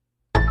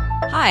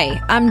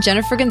Hi, I'm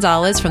Jennifer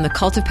Gonzalez from the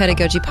Cult of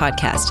Pedagogy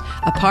podcast,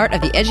 a part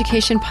of the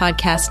Education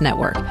Podcast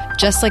Network,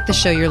 just like the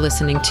show you're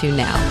listening to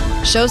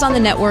now. Shows on the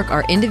network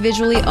are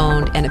individually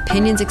owned and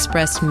opinions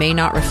expressed may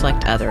not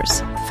reflect others.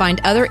 Find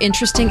other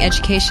interesting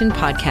education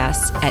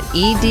podcasts at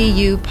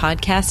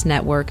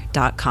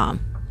edupodcastnetwork.com.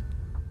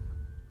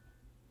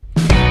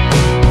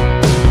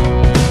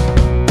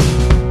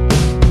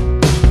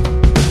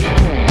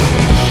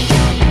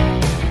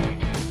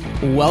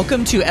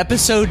 Welcome to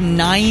episode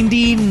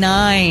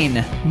 99.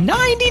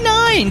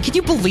 99! Can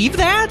you believe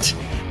that?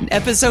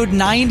 Episode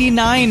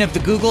 99 of the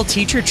Google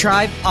Teacher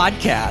Tribe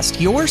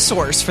podcast, your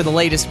source for the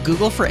latest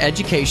Google for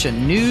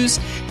Education news,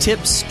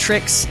 tips,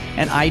 tricks,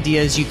 and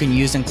ideas you can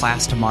use in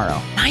class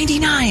tomorrow.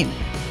 99!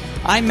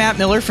 I'm Matt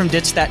Miller from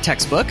Ditch That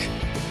Textbook.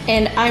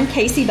 And I'm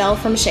Kasey Bell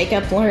from Shake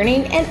Up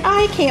Learning, and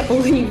I can't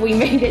believe we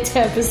made it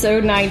to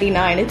episode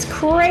 99. It's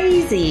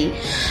crazy.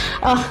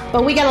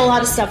 But we got a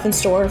lot of stuff in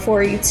store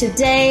for you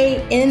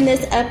today. In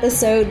this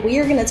episode, we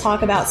are going to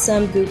talk about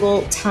some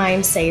Google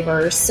time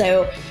savers.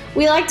 So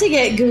we like to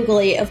get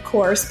googly, of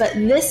course, but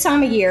this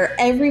time of year,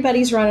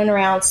 everybody's running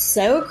around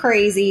so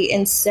crazy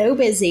and so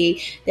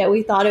busy that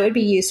we thought it would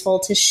be useful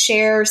to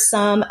share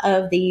some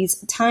of these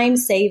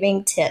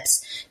time-saving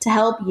tips to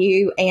help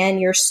you and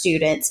your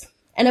students.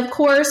 And of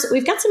course,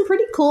 we've got some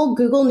pretty cool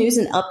Google News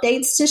and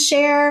updates to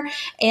share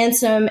and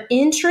some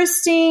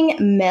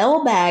interesting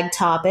mailbag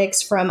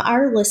topics from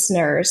our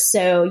listeners.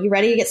 So you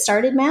ready to get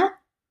started, Matt?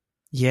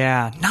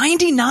 Yeah,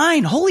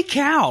 99! Holy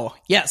cow!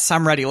 Yes,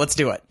 I'm ready. Let's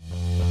do it.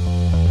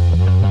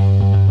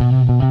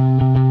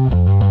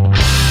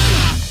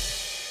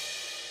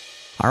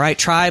 All right,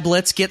 Tribe,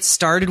 let's get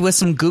started with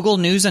some Google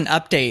News and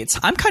updates.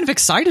 I'm kind of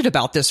excited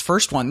about this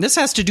first one. This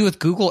has to do with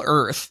Google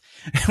Earth.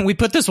 We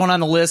put this one on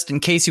the list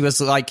and Kasey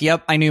was like,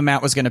 yep, I knew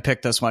Matt was going to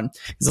pick this one.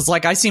 Because it's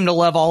like, I seem to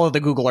love all of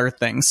the Google Earth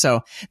things.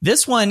 So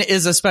this one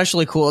is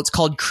especially cool. It's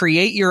called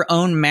Create Your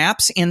Own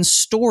Maps and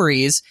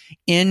Stories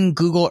in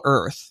Google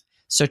Earth.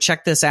 So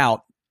check this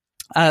out.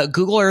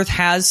 Google Earth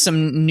has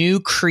some new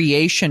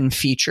creation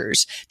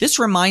features. This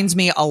reminds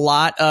me a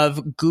lot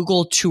of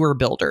Google Tour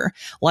Builder.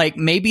 Like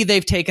maybe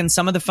they've taken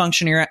some of the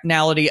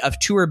functionality of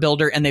Tour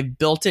Builder and they've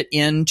built it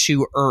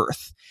into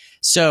Earth.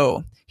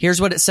 So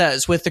here's what it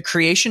says. With the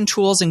creation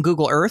tools in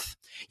Google Earth,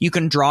 you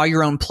can draw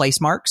your own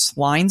place marks,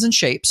 lines, and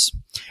shapes,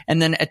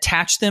 and then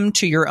attach them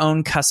to your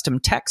own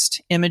custom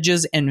text,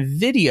 images, and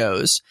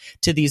videos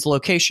to these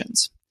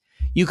locations.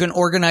 You can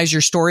organize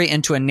your story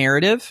into a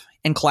narrative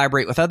and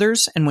collaborate with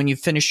others. And when you've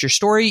finished your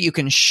story, you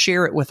can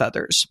share it with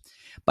others.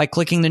 By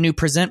clicking the new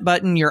present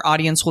button, your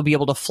audience will be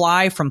able to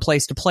fly from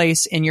place to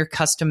place in your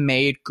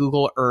custom-made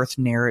Google Earth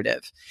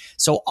narrative.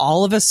 So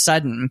all of a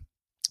sudden,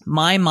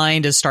 my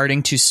mind is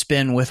starting to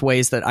spin with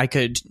ways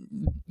that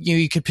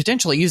you could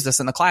potentially use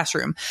this in the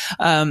classroom.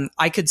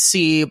 I could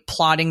see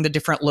plotting the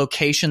different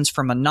locations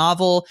from a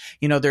novel.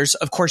 There's,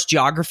 of course,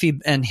 geography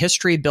and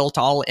history built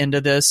all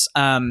into this.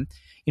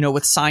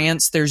 With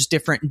science, there's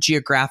different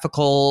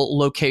geographical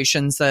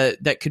locations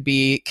that could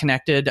be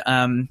connected.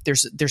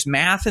 There's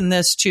math in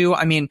this too.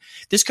 I mean,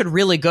 this could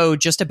really go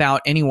just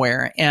about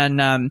anywhere.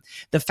 And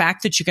the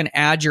fact that you can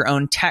add your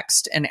own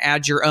text and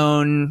add your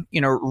own,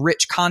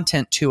 rich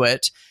content to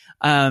it,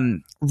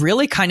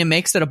 really kind of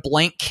makes it a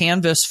blank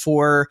canvas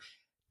for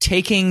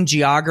taking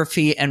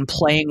geography and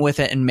playing with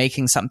it and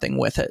making something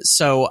with it.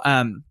 So,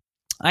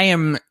 I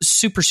am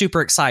super, super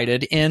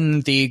excited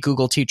in the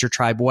Google Teacher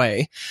Tribe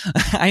way.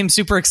 I am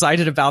super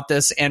excited about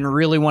this and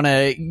really want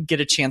to get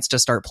a chance to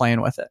start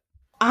playing with it.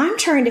 I'm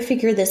trying to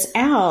figure this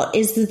out.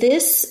 Is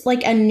this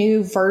like a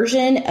new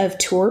version of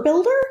Tour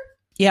Builder?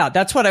 Yeah,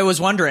 that's what I was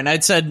wondering.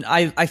 I'd said,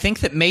 I think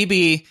that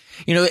maybe,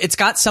 it's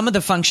got some of the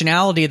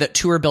functionality that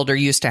Tour Builder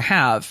used to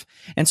have.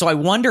 And so I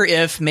wonder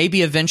if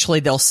maybe eventually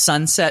they'll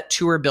sunset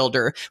Tour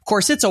Builder. Of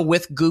course, it's a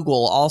with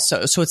Google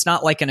also, so it's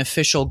not like an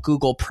official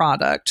Google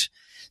product.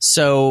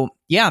 So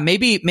yeah,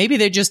 maybe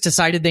they just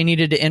decided they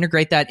needed to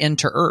integrate that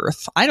into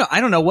Earth. I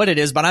don't know what it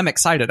is, but I'm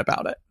excited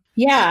about it.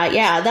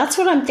 Yeah, that's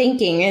what I'm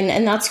thinking,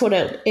 and that's what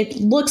it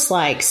looks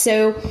like.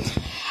 So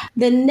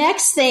the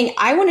next thing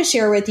I want to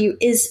share with you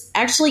is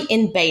actually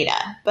in beta,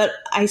 but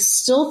I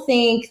still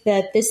think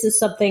that this is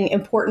something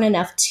important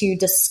enough to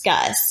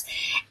discuss.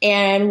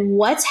 And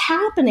what's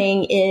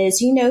happening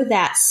is,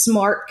 that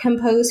smart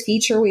compose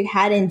feature we've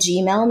had in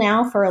Gmail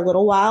now for a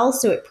little while.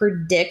 So it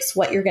predicts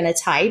what you're going to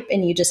type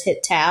and you just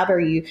hit tab or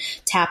you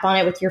tap on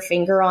it with your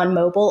finger on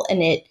mobile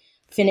and it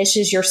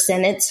finishes your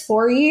sentence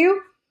for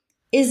you,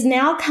 is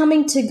now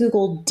coming to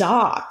Google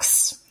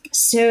Docs.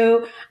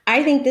 So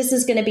I think this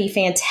is going to be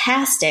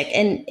fantastic.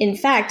 And in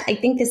fact, I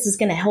think this is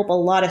going to help a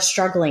lot of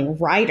struggling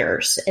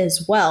writers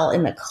as well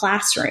in the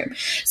classroom.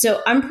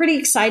 So I'm pretty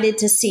excited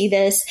to see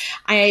this.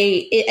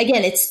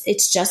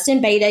 It's just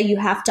in beta. You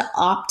have to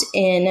opt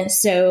in.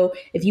 So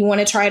if you want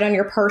to try it on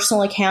your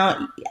personal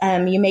account,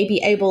 you may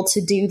be able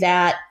to do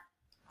that.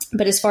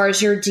 But as far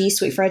as your G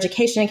Suite for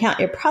Education account,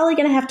 you're probably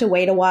going to have to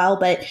wait a while,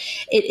 but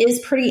it is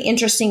pretty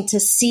interesting to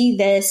see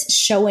this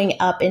showing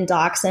up in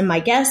Docs. And my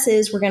guess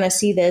is we're going to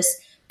see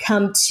this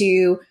come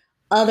to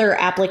other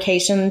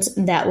applications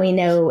that we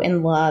know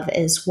and love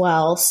as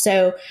well.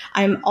 So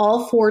I'm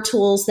all for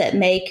tools that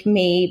make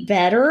me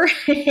better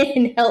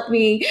and help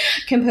me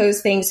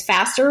compose things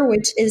faster,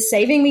 which is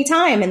saving me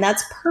time. And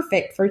that's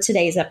perfect for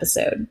today's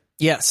episode.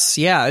 Yes.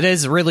 Yeah, it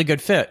is a really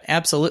good fit.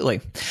 Absolutely.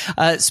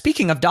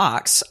 Speaking of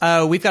docs,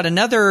 we've got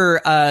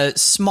another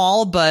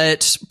small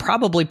but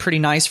probably pretty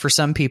nice for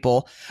some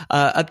people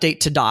update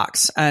to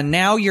docs.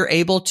 Now you're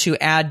able to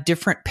add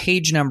different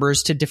page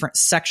numbers to different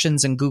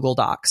sections in Google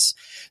Docs.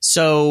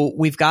 So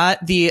we've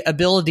got the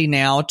ability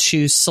now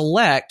to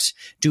select,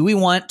 do we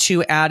want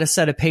to add a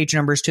set of page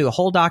numbers to a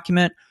whole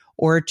document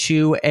or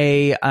to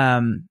a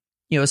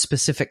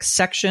specific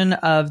section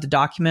of the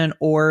document,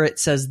 or it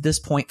says this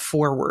point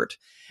forward.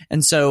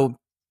 And so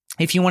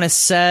if you want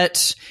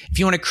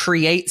to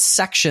create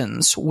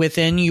sections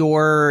within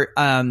your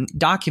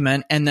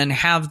document and then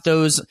have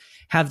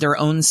their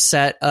own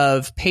set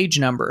of page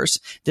numbers,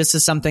 this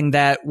is something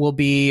that will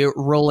be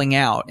rolling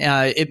out.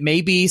 It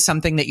may be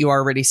something that you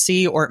already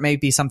see, or it may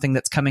be something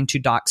that's coming to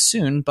Docs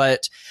soon,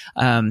 but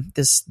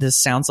this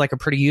sounds like a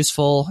pretty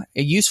useful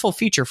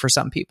feature for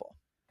some people.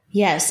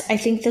 Yes, I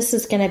think this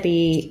is going to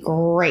be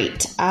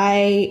great.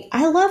 I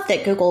love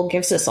that Google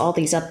gives us all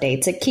these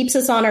updates. It keeps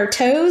us on our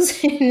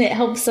toes and it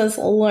helps us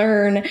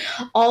learn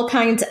all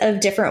kinds of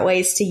different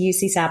ways to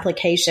use these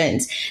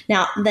applications.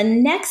 Now, the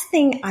next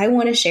thing I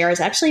want to share is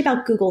actually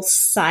about Google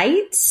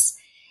Sites.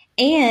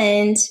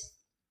 And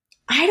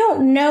I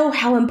don't know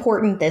how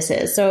important this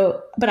is.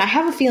 But I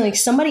have a feeling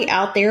somebody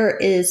out there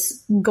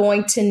is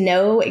going to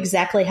know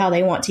exactly how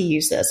they want to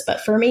use this.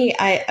 But for me,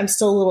 I'm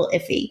still a little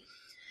iffy.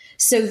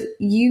 So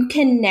you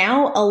can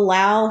now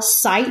allow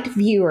site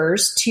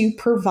viewers to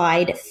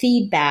provide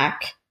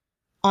feedback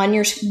on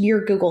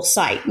your Google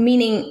site,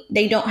 meaning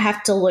they don't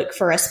have to look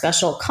for a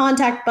special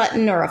contact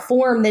button or a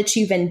form that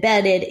you've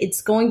embedded.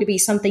 It's going to be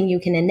something you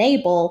can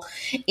enable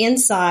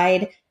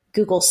inside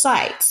Google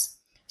Sites.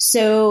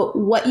 So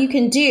what you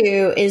can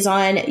do is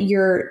on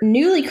your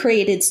newly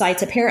created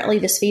sites, apparently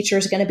this feature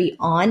is going to be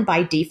on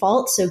by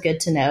default. So good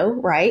to know,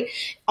 right?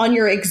 On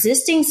your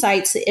existing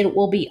sites, it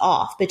will be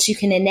off, but you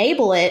can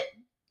enable it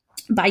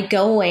by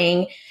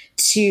going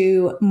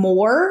to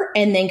more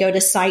and then go to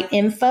site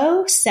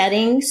info,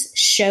 settings,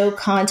 show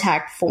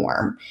contact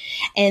form.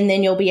 And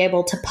then you'll be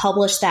able to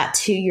publish that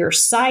to your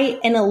site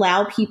and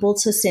allow people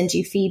to send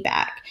you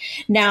feedback.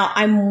 Now,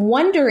 I'm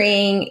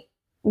wondering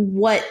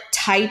what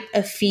type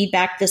of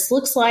feedback this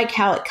looks like,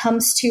 how it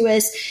comes to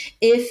us,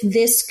 if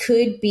this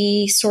could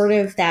be sort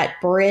of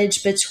that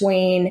bridge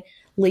between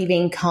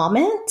leaving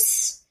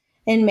comments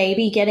and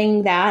maybe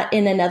getting that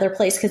in another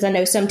place, because I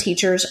know some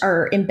teachers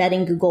are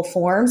embedding Google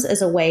Forms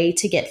as a way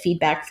to get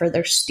feedback for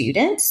their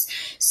students.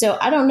 So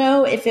I don't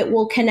know if it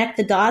will connect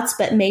the dots,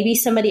 but maybe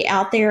somebody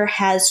out there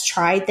has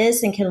tried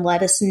this and can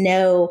let us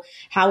know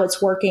how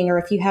it's working, or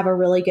if you have a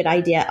really good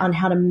idea on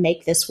how to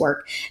make this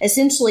work.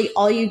 Essentially,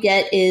 all you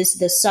get is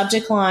the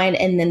subject line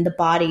and then the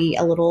body,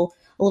 a little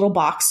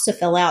box to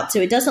fill out.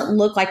 So it doesn't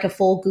look like a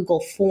full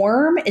Google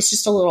form. It's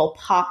just a little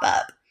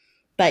pop-up.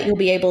 But you'll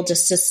be able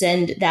just to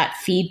send that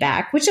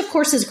feedback, which of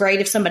course is great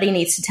if somebody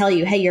needs to tell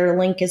you, hey, your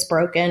link is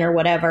broken or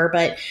whatever.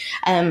 But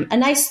a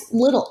nice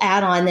little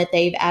add-on that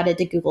they've added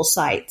to Google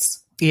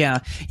Sites. Yeah.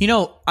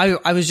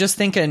 I was just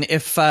thinking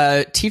if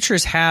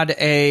teachers had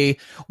a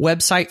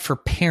website for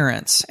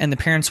parents and the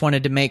parents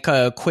wanted to make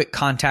a quick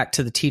contact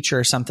to the teacher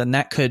or something,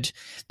 that could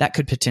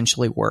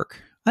potentially work.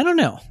 I don't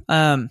know.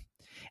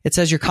 It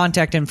says your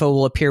contact info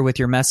will appear with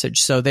your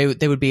message. So they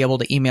would be able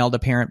to email the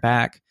parent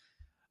back.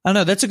 I don't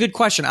know. That's a good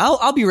question.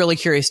 I'll be really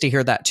curious to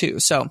hear that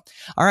too. So,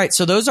 all right.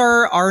 So those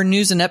are our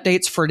news and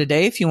updates for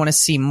today. If you want to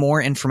see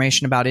more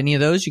information about any of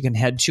those, you can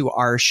head to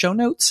our show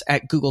notes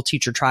at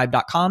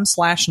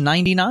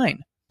googleteachertribe.com/99.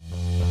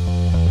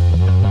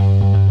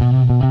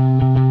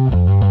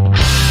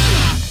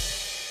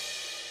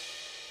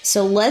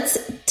 So let's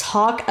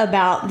talk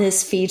about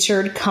this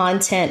featured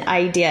content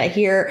idea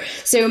here.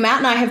 So Matt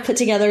and I have put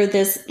together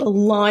this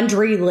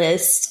laundry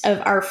list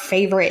of our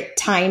favorite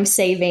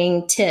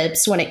time-saving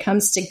tips when it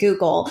comes to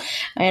Google.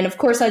 And of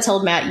course, I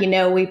told Matt,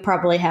 we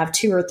probably have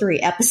 2 or 3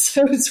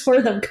 episodes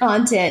worth of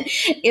content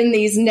in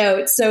these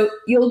notes. So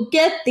you'll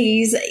get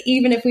these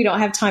even if we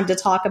don't have time to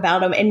talk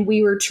about them. And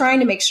we were trying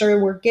to make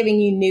sure we're giving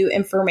you new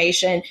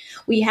information.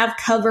 We have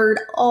covered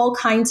all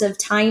kinds of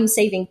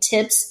time-saving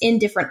tips in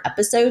different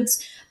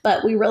episodes,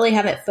 but we really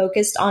haven't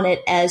focused on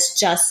it as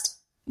just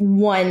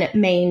one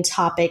main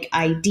topic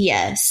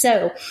idea.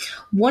 So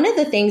one of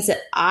the things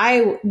that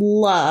I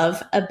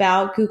love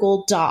about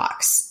Google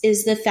Docs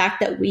is the fact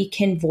that we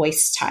can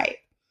voice type.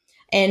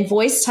 And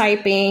voice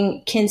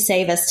typing can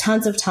save us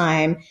tons of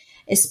time,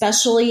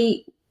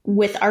 especially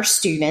with our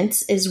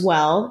students as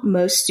well.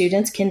 Most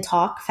students can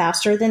talk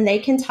faster than they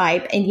can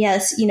type. And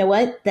yes, you know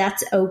what?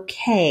 That's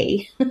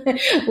okay.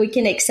 We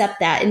can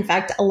accept that. In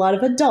fact, a lot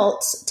of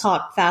adults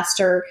talk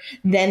faster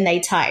than they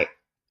type.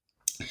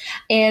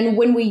 And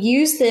when we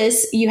use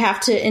this, you have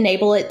to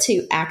enable it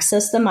to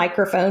access the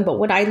microphone. But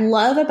what I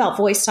love about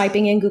voice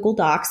typing in Google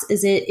Docs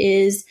is it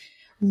is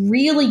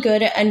really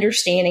good at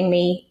understanding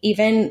me,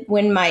 even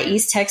when my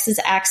East Texas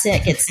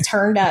accent gets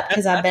turned up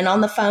because I've been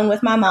on the phone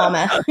with my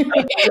mama.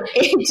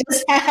 It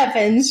just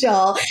happens,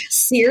 y'all.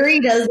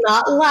 Siri does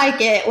not like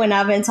it when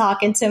I've been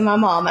talking to my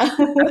mama.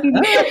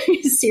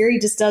 Siri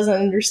just doesn't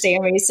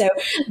understand me. So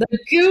the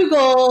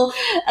Google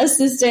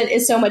Assistant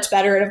is so much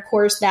better. And of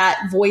course,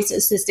 that voice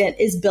assistant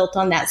is built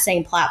on that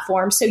same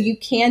platform. So you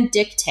can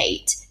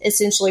dictate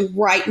essentially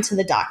right into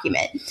the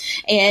document,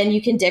 and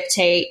you can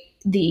dictate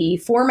the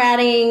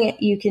formatting,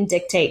 you can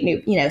dictate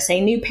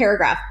new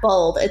paragraph,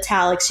 bold,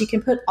 italics, you can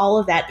put all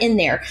of that in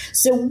there.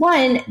 So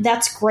 1,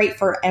 that's great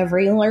for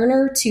every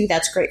learner. 2,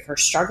 that's great for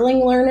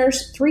struggling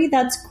learners. 3,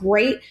 that's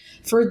great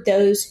for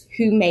those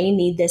who may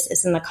need this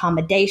as an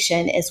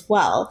accommodation as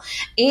well.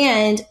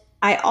 And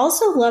I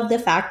also love the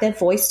fact that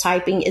voice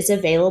typing is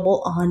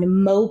available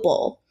on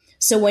mobile.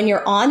 So when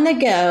you're on the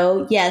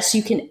go, yes,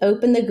 you can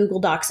open the Google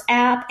Docs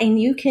app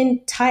and you can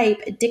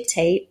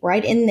dictate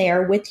right in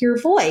there with your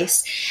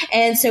voice.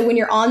 And so when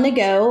you're on the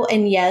go,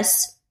 and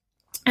yes,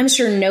 I'm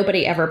sure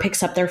nobody ever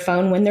picks up their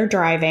phone when they're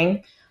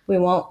driving. We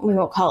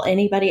won't call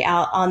anybody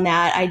out on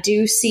that. I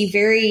do see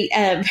very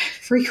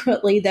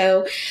frequently,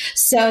 though,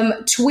 some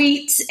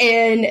tweets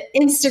and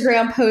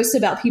Instagram posts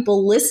about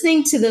people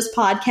listening to this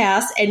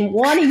podcast and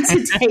wanting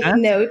to take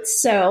notes.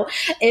 So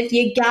if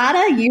you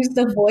gotta, use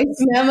the voice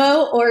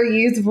memo or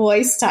use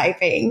voice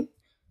typing.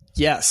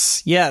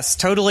 Yes,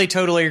 totally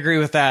agree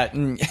with that.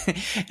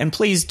 And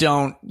please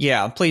don't,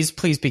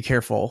 please be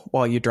careful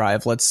while you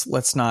drive.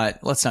 Let's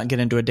not get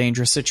into a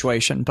dangerous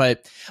situation.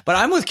 But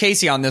I'm with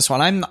Kasey on this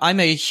one. I'm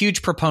a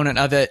huge proponent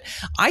of it.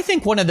 I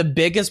think one of the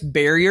biggest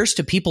barriers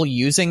to people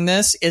using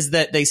this is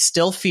that they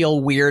still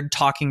feel weird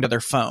talking to their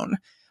phone.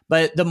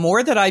 But the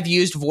more that I've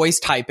used voice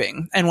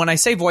typing, and when I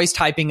say voice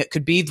typing, it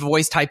could be the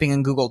voice typing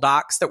in Google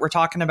Docs that we're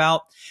talking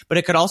about, but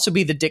it could also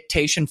be the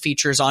dictation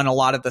features on a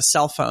lot of the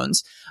cell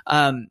phones.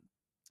 The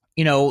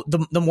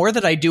more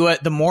that I do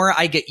it, the more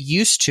I get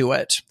used to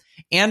it,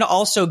 and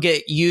also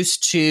get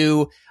used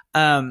to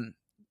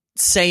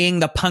saying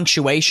the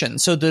punctuation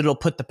so that it'll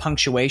put the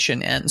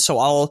punctuation in. So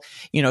I'll,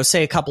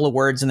 say a couple of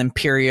words and then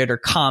period or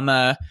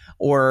comma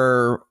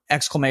or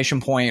exclamation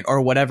point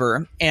or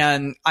whatever.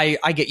 And I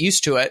get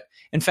used to it.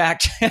 In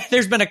fact,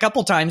 there's been a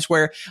couple times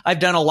where I've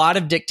done a lot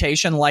of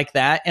dictation like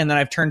that, and then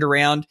I've turned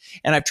around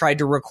and I've tried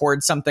to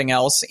record something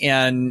else,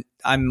 and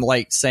I'm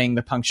like saying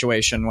the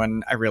punctuation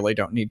when I really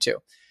don't need to.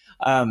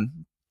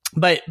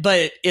 But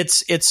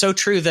it's so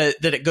true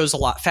that it goes a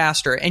lot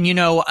faster. And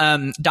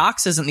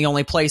Docs isn't the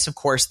only place, of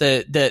course,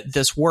 that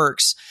this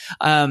works.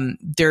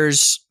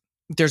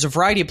 There's a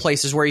variety of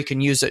places where you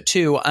can use it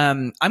too.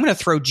 I'm going to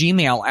throw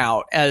Gmail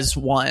out as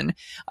one.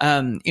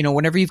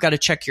 Whenever you've got to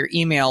check your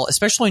email,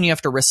 especially when you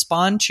have to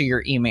respond to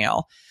your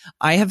email,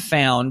 I have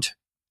found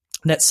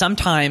that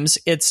sometimes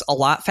it's a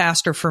lot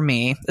faster for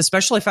me,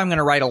 especially if I'm going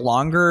to write a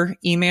longer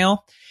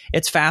email.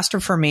 It's faster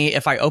for me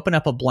if I open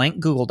up a blank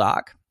Google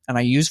Doc and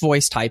I use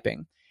voice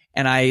typing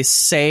and I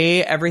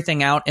say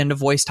everything out into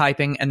voice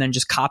typing and then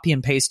just copy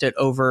and paste it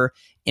over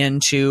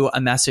into a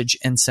message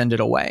and send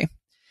it away.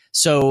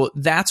 So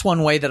that's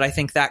one way that I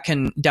think that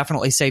can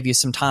definitely save you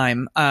some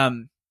time.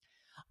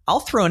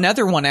 I'll throw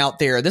another one out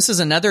there. This is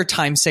another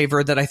time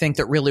saver that I think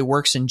that really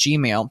works in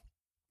Gmail.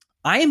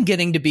 I am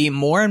getting to be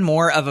more and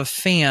more of a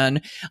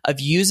fan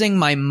of using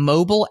my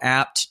mobile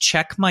app to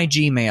check my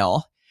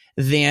Gmail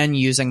than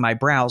using my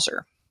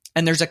browser.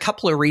 And there's a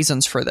couple of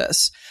reasons for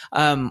this.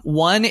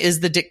 One is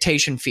the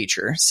dictation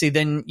feature. See,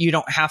 then you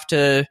don't have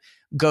to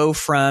go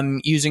from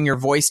using your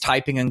voice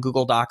typing in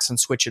Google Docs and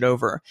switch it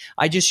over.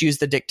 I just use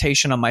the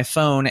dictation on my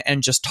phone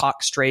and just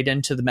talk straight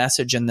into the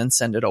message and then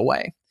send it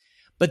away.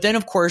 But then,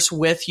 of course,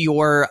 with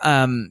your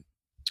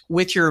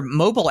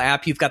mobile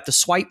app, you've got the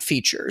swipe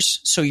features.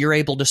 So you're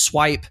able to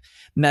swipe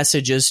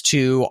messages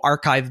to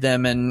archive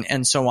them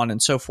and so on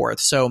and so forth.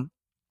 So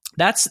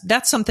that's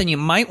something you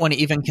might want to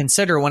even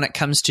consider when it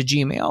comes to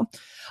Gmail.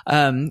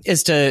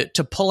 Is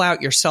to pull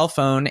out your cell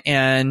phone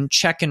and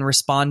check and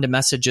respond to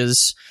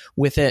messages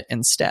with it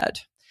instead.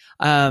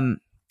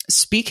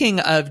 Speaking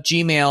of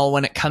Gmail,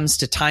 when it comes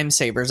to time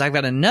savers, I've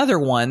got another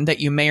one that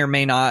you may or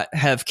may not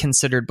have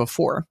considered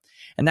before,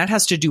 and that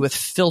has to do with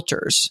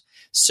filters.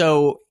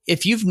 So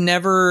if you've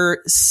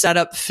never set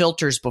up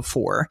filters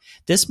before,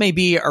 this may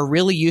be a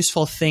really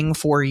useful thing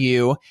for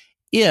you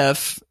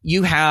if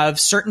you have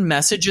certain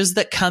messages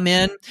that come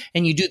in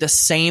and you do the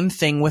same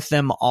thing with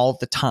them all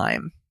the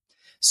time.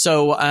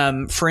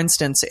 So, for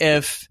instance,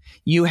 if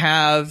you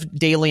have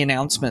daily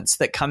announcements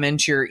that come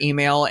into your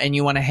email and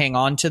you want to hang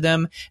on to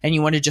them and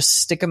you want to just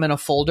stick them in a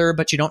folder,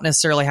 but you don't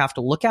necessarily have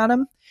to look at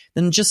them,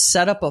 then just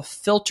set up a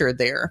filter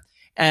there.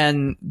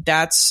 And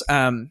that's,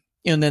 and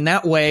then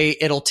that way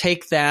it'll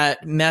take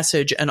that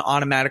message and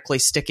automatically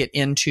stick it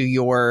into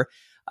your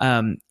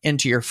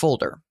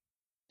folder.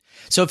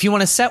 So if you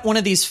want to set one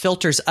of these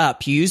filters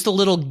up, you use the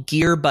little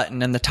gear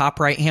button in the top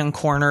right-hand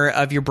corner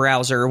of your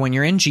browser when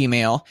you're in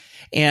Gmail,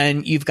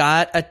 and you've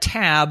got a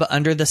tab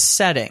under the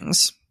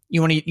settings.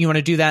 You want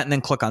to do that and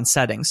then click on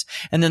settings.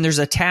 And then there's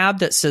a tab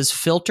that says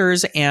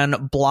filters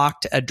and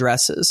blocked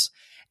addresses.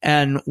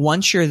 And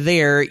once you're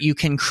there, you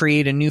can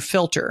create a new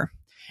filter.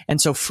 And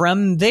so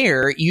from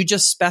there, you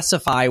just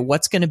specify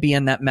what's going to be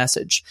in that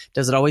message.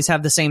 Does it always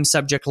have the same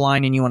subject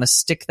line and you want to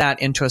stick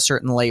that into a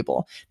certain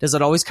label? Does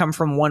it always come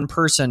from one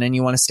person and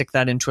you want to stick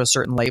that into a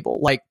certain label?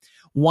 Like,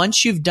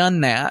 once you've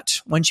done that,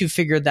 once you've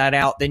figured that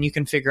out, then you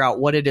can figure out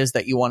what it is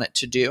that you want it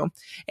to do.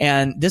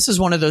 And this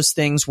is one of those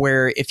things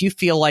where if you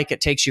feel like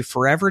it takes you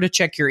forever to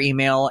check your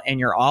email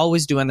and you're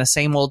always doing the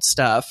same old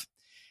stuff,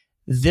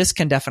 this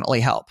can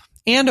definitely help.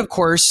 And of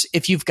course,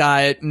 if you've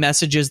got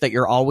messages that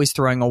you're always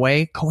throwing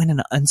away, go in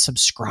and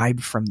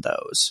unsubscribe from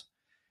those,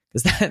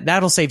 because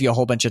that'll save you a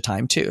whole bunch of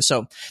time too.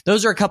 So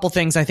those are a couple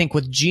things I think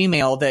with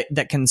Gmail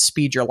that can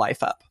speed your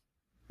life up.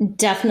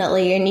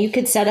 Definitely. And you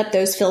could set up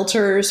those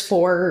filters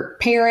for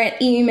parent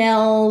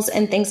emails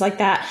and things like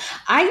that.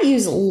 I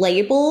use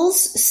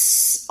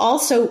labels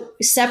also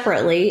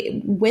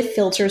separately with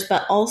filters,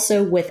 but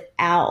also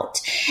without.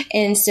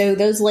 And so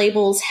those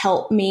labels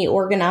help me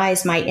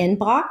organize my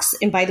inbox.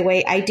 And by the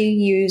way, I do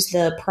use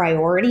the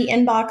priority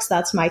inbox.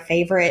 That's my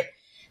favorite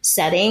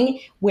setting,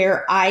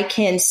 where I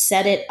can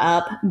set it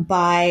up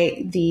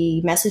by the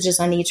messages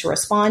I need to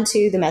respond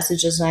to, the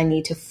messages I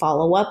need to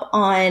follow up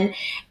on,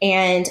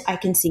 and I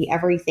can see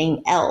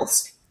everything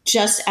else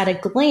just at a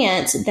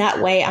glance.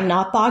 That way I'm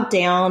not bogged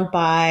down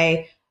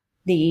by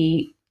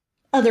the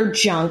other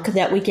junk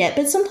that we get.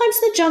 But sometimes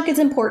the junk is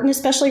important,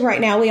 especially right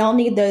now. We all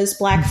need those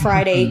Black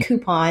Friday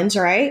coupons,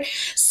 right?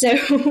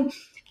 So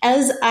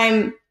as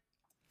I'm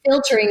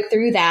filtering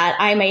through that,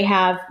 I may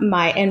have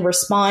my and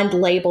respond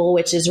label,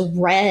 which is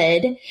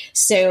red.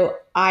 So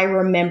I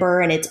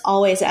remember, and it's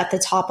always at the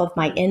top of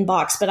my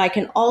inbox, but I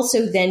can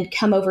also then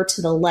come over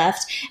to the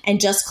left and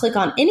just click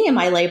on any of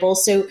my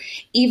labels. So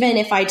even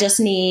if I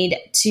just need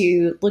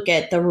to look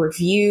at the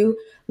review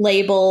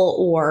label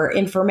or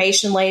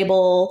information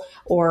label,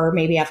 or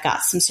maybe I've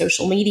got some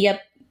social media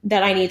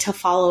that I need to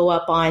follow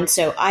up on.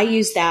 So I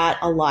use that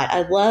a lot.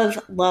 I love,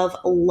 love,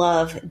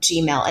 love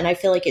Gmail. And I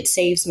feel like it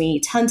saves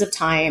me tons of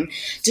time,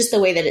 just the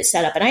way that it's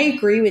set up. And I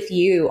agree with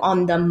you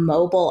on the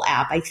mobile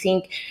app. I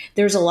think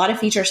there's a lot of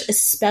features,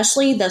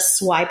 especially the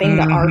swiping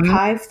the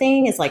archive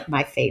thing is like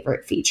my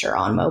favorite feature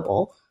on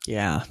mobile.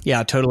 Yeah.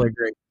 Yeah, totally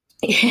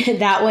agree.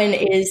 That one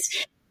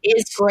is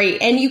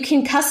great. And you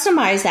can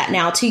customize that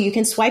now too. You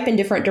can swipe in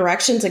different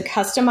directions and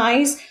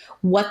customize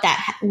what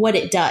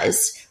it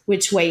does,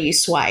 which way you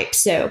swipe.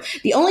 So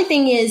the only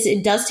thing is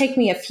it does take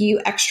me a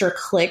few extra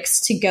clicks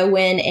to go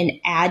in and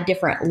add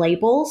different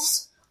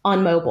labels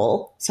on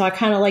mobile. So I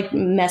kind of like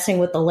messing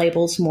with the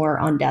labels more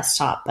on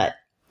desktop, but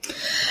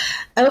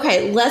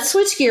okay, let's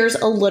switch gears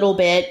a little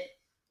bit.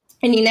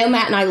 And you know,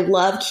 Matt and I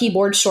love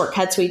keyboard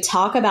shortcuts. We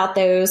talk about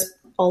those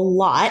a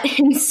lot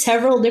in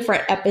several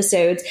different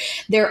episodes.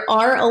 There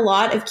are a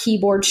lot of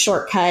keyboard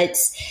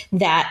shortcuts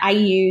that I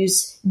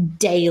use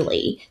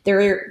daily.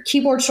 There are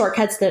keyboard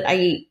shortcuts that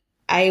I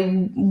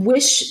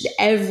wish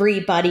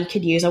everybody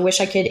could use. I wish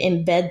I could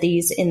embed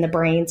these in the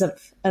brains of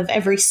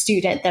every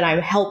student that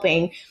I'm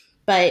helping.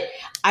 But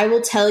I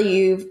will tell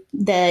you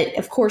that,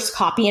 of course,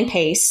 copy and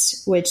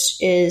paste, which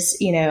is,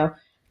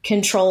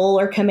 Control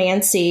or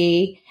Command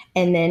C,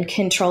 and then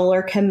Control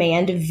or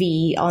Command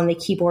V on the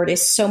keyboard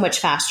is so much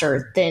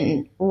faster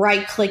than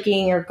right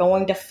clicking or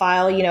going to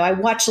File. I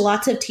watch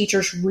lots of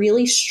teachers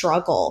really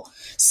struggle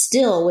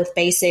still with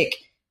basic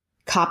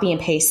copy and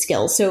paste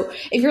skills. So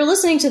if you're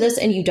listening to this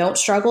and you don't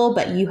struggle,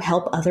 but you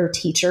help other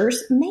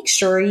teachers, make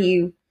sure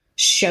you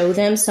show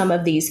them some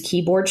of these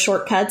keyboard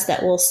shortcuts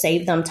that will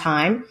save them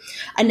time.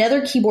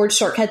 Another keyboard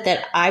shortcut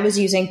that I was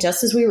using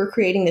just as we were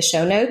creating the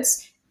show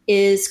notes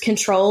is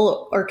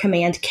Control or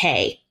Command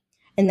K.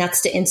 And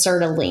that's to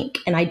insert a link.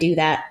 And I do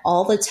that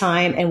all the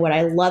time. And what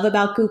I love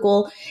about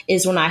Google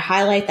is when I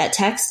highlight that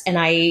text and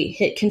I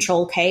hit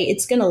Control K,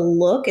 it's going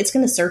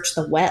to search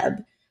the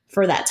web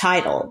for that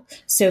title.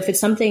 So if it's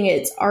something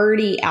it's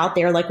already out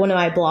there, like one of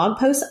my blog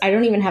posts, I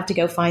don't even have to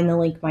go find the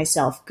link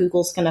myself.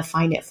 Google's going to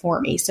find it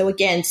for me. So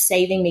again,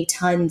 saving me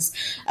tons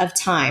of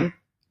time.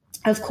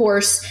 Of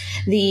course,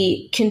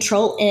 the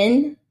Control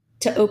N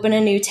to open a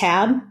new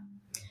tab,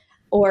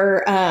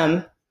 or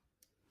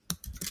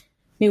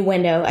new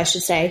window, I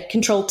should say.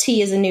 Control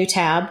T is a new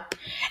tab.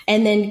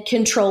 And then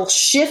Control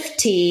Shift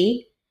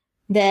T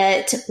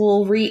that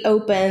will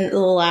reopen the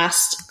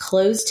last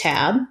closed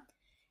tab.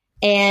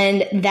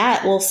 And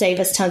that will save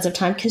us tons of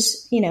time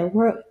because,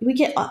 we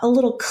get a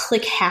little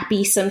click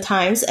happy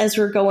sometimes as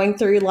we're going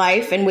through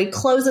life and we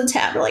close a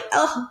tab. We're like,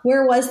 oh,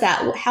 where was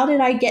that? How did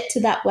I get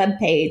to that web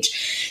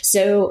page?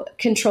 So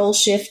Control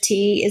Shift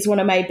T is one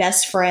of my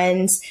best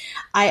friends.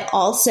 I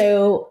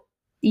also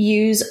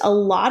use a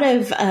lot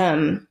of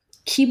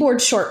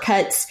keyboard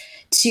shortcuts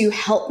to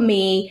help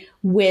me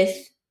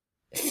with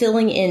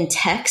filling in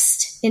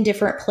text in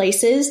different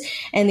places.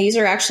 And these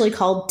are actually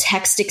called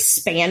text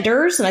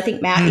expanders. And I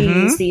think Matt, you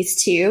use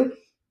these too.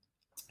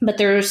 But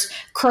there's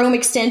Chrome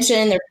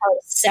extension. There's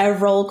probably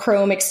several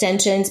Chrome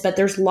extensions, but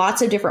there's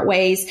lots of different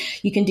ways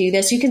you can do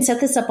this. You can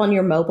set this up on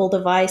your mobile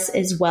device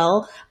as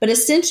well. But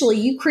essentially,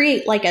 you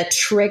create like a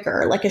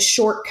trigger, like a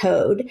short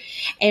code.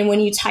 And when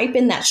you type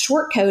in that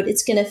short code,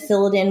 it's going to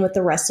fill it in with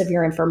the rest of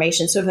your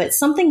information. So if it's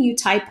something you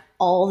type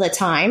all the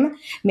time,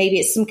 maybe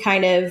it's some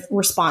kind of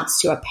response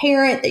to a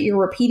parent that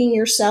you're repeating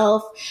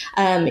yourself.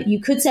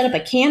 You could set up a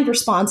canned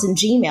response in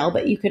Gmail,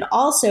 but you could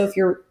also, if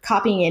you're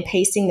copying and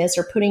pasting this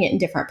or putting it in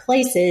different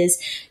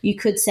places, you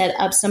could set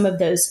up some of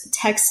those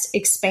text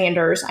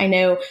expanders. I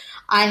know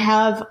I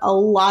have a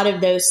lot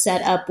of those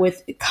set up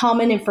with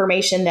common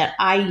information that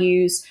I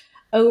use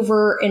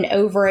over and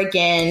over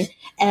again.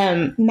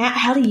 Matt,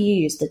 how do you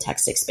use the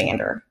text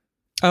expander?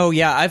 Oh,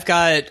 yeah. I've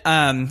got,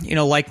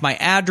 like my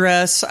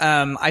address.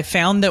 I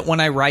found that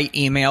when I write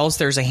emails,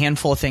 there's a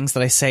handful of things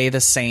that I say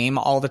the same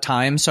all the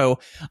time. So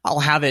I'll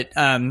have it,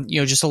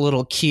 just a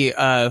little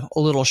a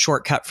little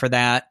shortcut for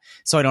that.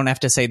 So I don't have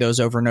to say those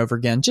over and over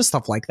again, just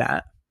stuff like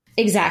that.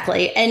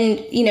 Exactly.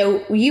 And,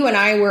 you and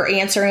I were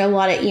answering a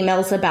lot of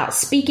emails about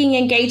speaking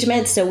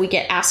engagements. So we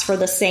get asked for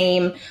the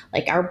same,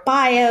 like our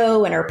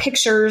bio and our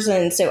pictures.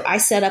 And so I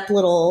set up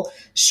little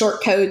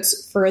short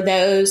codes for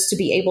those to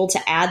be able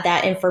to add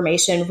that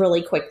information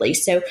really quickly.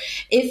 So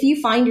if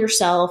you find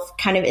yourself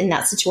kind of in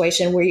that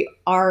situation where you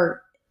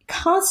are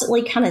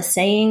constantly kind of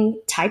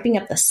typing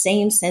up the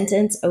same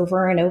sentence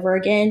over and over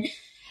again,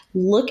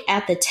 look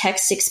at the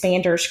text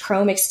expander's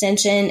Chrome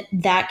extension.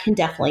 That can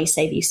definitely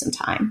save you some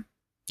time.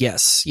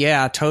 Yes.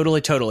 Yeah,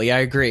 totally. I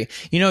agree.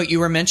 You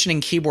were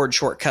mentioning keyboard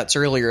shortcuts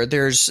earlier.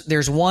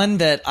 There's one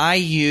that I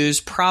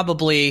use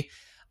probably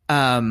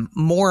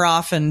more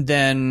often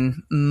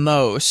than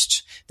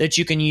most that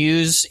you can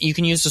use. You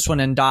can use this one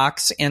in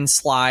docs and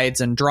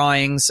slides and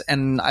drawings,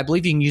 and I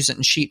believe you can use it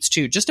in sheets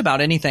too, just about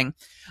anything,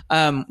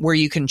 where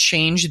you can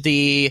change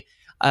the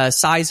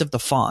size of the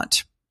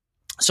font.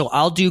 So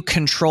I'll do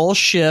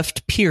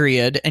Control-Shift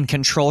period and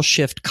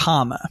Control-Shift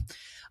comma.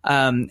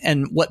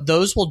 And what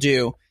those will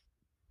do,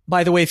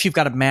 by the way, if you've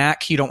got a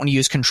Mac, you don't want to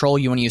use Control,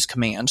 you want to use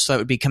Command. So that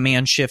would be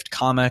Command-Shift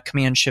comma,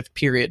 Command-Shift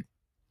period.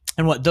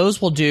 And what those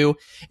will do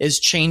is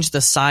change the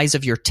size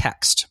of your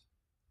text.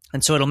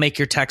 And so it'll make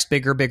your text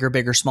bigger,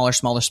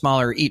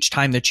 smaller each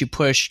time that you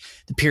push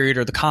the period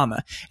or the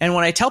comma. And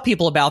when I tell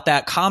people about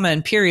that comma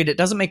and period, it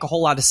doesn't make a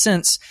whole lot of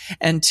sense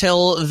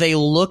until they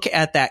look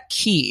at that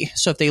key.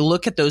 So if they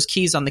look at those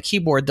keys on the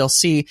keyboard, they'll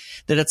see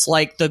that it's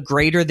like the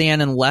greater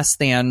than and less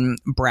than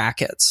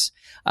brackets.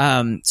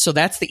 So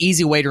that's the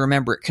easy way to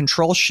remember it.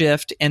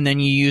 Control-Shift, and then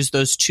you use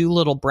those two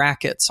little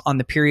brackets on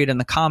the period and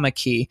the comma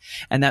key,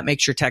 and that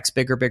makes your text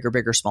bigger,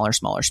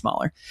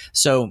 smaller.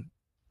 So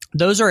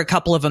those are a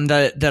couple of them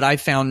that I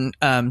found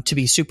to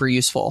be super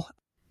useful.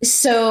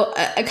 So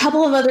a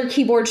couple of other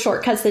keyboard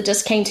shortcuts that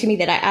just came to me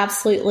that I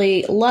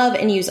absolutely love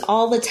and use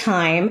all the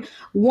time.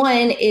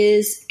 One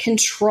is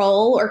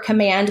Control or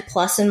Command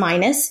plus and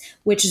minus,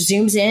 which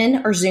zooms in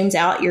or zooms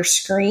out your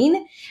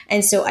screen.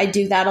 And so I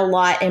do that a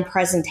lot in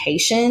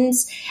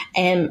presentations.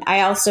 And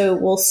I also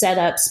will set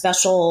up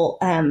special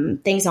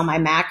things on my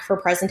Mac for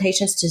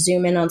presentations to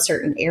zoom in on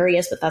certain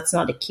areas, but that's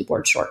not a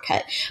keyboard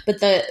shortcut.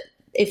 But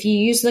if you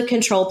use the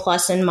Control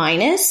plus and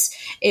minus,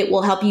 it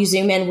will help you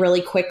zoom in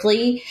really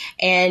quickly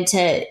and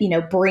to,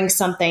 bring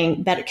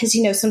something better.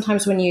 Because,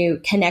 sometimes when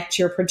you connect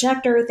your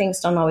projector,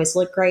 things don't always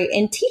look great.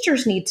 And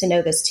teachers need to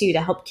know this too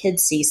to help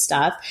kids see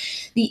stuff.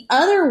 The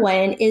other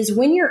one is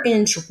when you're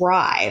in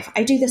Drive.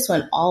 I do this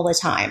one all the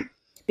time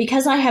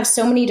because I have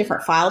so many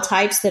different file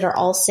types that are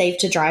all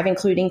saved to Drive,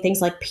 including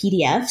things like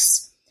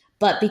PDFs.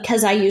 But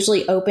because I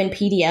usually open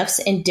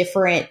PDFs in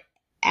different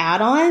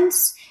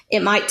add-ons,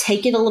 it might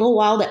take it a little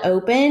while to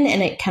open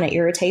and it kind of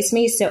irritates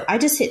me. So I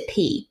just hit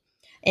P,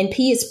 and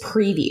P is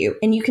preview.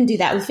 And you can do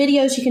that with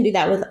videos. You can do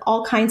that with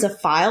all kinds of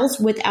files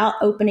without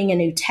opening a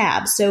new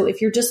tab. So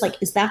if you're just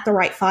like, is that the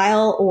right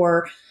file?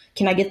 Or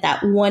can I get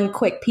that one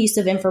quick piece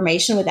of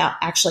information without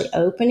actually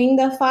opening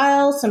the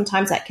file?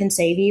 Sometimes that can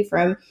save you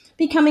from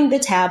becoming the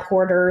tab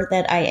hoarder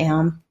that I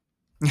am.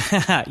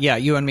 Yeah,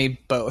 you and me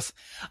both.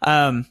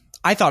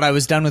 I thought I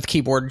was done with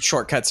keyboard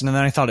shortcuts, and then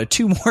I thought of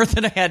two more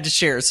that I had to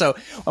share. So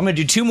I'm going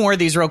to do two more of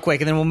these real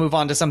quick, and then we'll move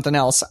on to something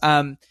else.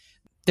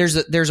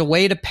 There's a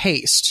way to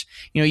paste.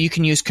 You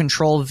can use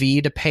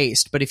Control-V to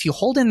paste, but if you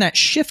hold in that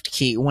Shift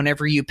key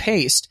whenever you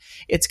paste,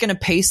 it's going to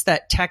paste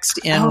that text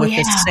in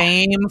the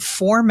same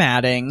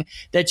formatting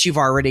that you've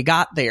already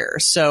got there.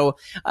 So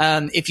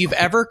if you've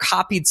ever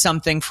copied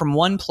something from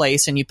one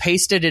place and you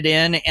pasted it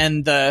in,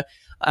 and the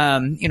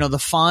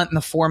font and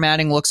the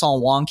formatting looks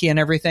all wonky and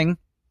everything,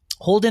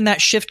 hold in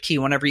that Shift key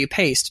whenever you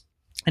paste,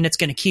 and it's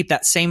going to keep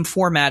that same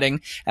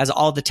formatting as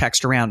all the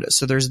text around it.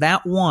 So there's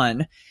that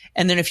one.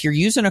 And then if you're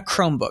using a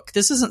Chromebook,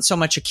 this isn't so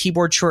much a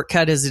keyboard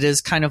shortcut as it is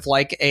kind of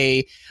like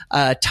a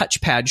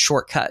touchpad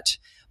shortcut.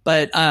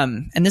 But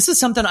and this is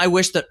something I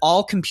wish that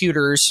all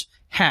computers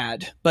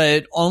had,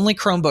 but only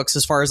Chromebooks,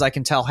 as far as I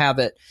can tell, have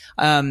it.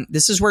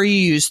 This is where you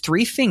use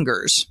 3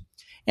 fingers.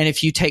 And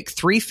if you take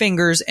 3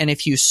 fingers and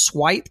if you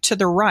swipe to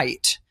the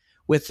right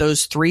with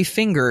those 3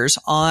 fingers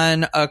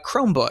on a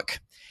Chromebook,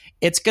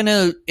 it's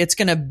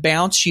gonna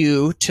bounce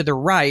you to the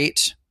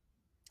right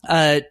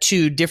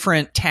to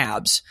different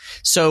tabs.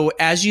 So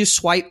as you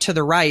swipe to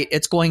the right,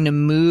 it's going to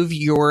move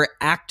your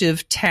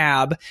active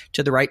tab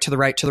to the right, to the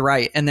right, to the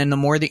right. And then the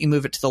more that you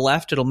move it to the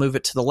left, it'll move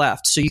it to the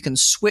left. So you can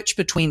switch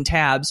between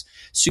tabs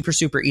super,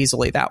 super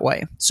easily that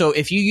way. So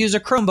if you use a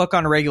Chromebook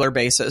on a regular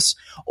basis,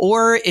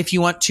 or if you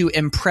want to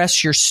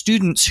impress your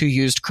students who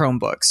used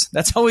Chromebooks,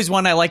 that's always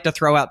one I like to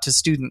throw out to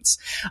students.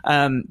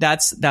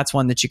 That's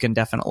one that you can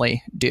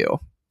definitely do.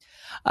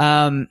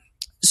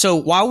 So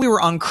while we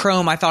were on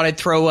Chrome, I thought I'd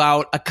throw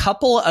out a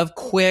couple of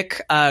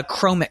quick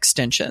Chrome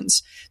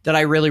extensions that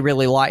I really,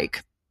 really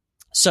like.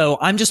 So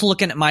I'm just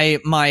looking at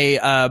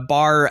my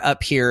bar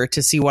up here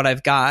to see what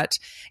I've got.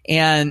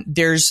 And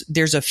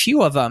there's a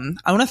few of them.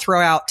 I want to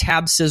throw out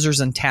Tab Scissors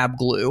and Tab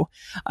Glue.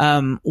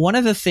 One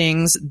of the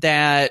things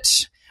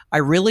that I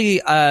really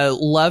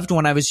loved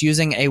when I was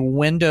using a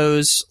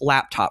Windows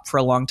laptop for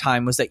a long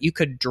time was that you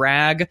could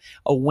drag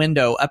a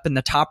window up in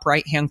the top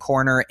right-hand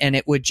corner and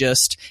it would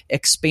just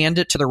expand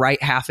it to the right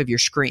half of your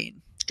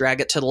screen. Drag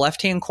it to the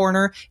left-hand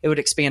corner, it would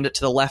expand it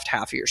to the left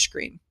half of your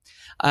screen.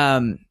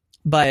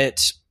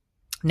 But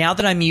now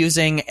that I'm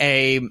using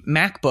a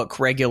MacBook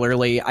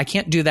regularly, I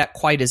can't do that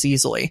quite as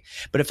easily.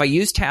 But if I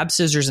use Tab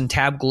Scissors and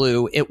Tab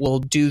Glue, it will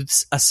do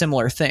a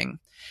similar thing.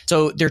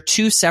 So there are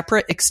 2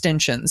 separate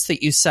extensions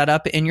that you set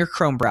up in your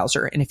Chrome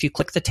browser. And if you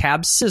click the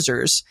Tab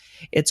Scissors,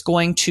 it's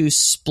going to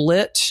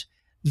split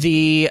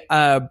the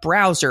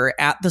browser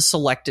at the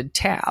selected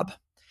tab.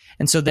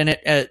 And so then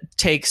it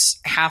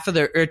takes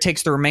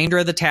the remainder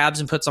of the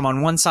tabs and puts them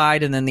on one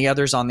side and then the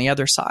others on the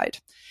other side.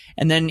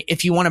 And then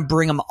if you want to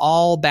bring them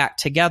all back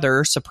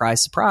together,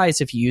 surprise,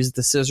 surprise, if you use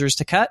the scissors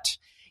to cut,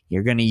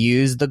 you're going to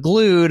use the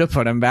glue to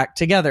put them back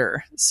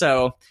together.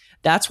 So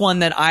that's one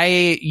that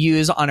I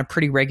use on a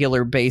pretty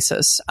regular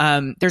basis.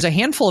 There's a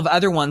handful of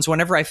other ones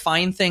whenever I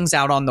find things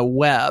out on the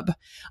web.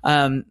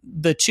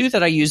 The 2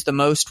 that I use the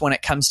most when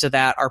it comes to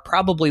that are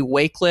probably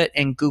Wakelet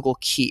and Google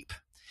Keep.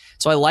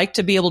 So I like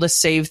to be able to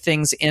save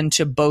things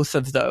into both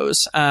of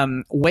those.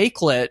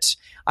 Wakelet,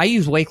 I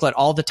use Wakelet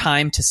all the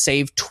time to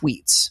save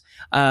tweets.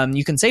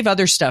 You can save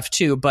other stuff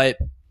too, but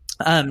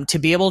to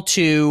be able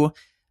to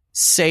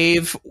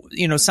save,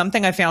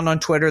 something I found on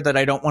Twitter that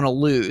I don't want to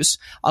lose,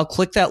 I'll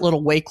click that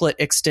little Wakelet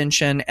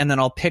extension and then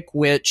I'll pick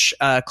which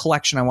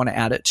collection I want to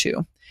add it to.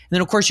 And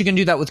then, of course, you can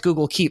do that with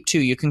Google Keep too.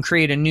 You can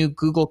create a new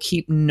Google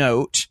Keep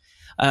note.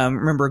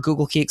 Remember,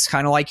 Google Keep's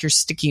kind of like your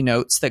sticky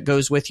notes that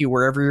goes with you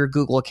wherever your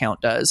Google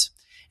account does.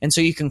 And so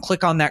you can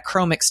click on that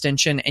Chrome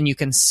extension and you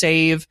can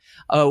save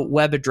a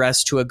web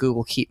address to a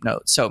Google Keep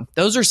note. So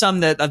those are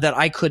some that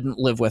I couldn't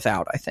live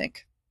without, I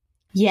think.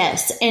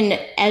 Yes. And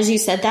as you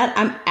said that,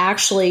 I'm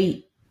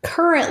actually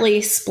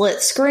currently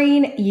split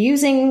screen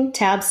using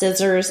Tab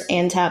Scissors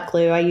and Tab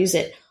Glue. I use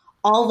it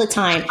all the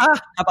time. How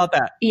about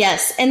that?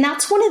 Yes. And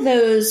that's one of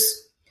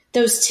those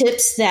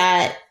tips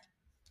that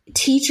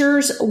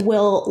teachers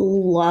will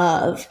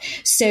love.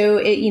 So,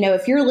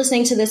 if you're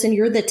listening to this and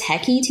you're the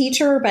techie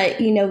teacher, but,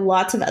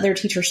 lots of other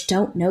teachers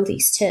don't know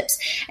these tips.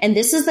 And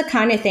this is the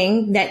kind of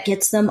thing that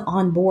gets them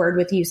on board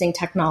with using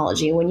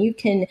technology when you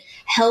can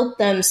help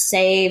them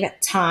save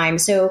time.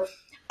 So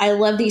I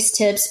love these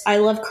tips. I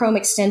love Chrome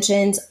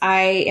extensions.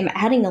 I am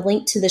adding a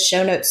link to the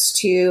show notes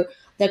to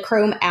the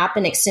Chrome app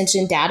and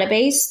extension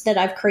database that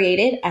I've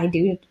created. I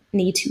do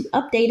need to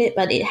update it,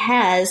 but it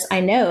has, I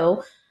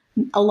know,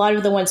 a lot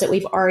of the ones that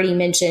we've already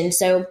mentioned.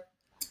 So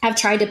I've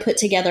tried to put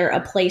together a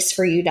place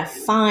for you to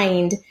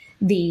find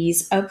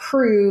these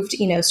approved,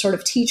 sort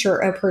of teacher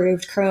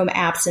approved Chrome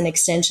apps and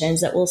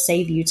extensions that will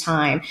save you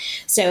time.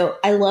 So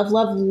I love,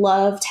 love,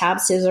 love Tab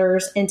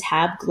Scissors and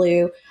Tab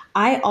Glue.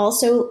 I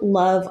also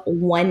love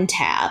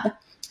OneTab.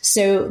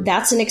 So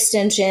that's an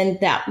extension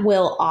that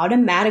will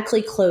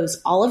automatically close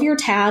all of your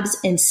tabs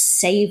and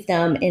save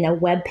them in a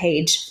web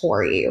page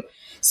for you.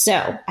 So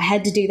I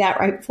had to do that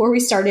right before we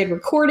started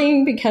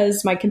recording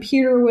because my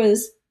computer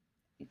was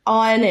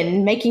on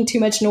and making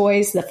too much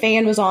noise. The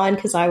fan was on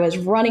because I was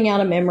running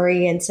out of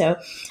memory. And so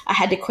I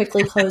had to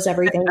quickly close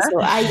everything.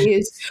 So I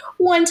used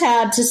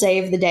OneTab to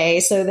save the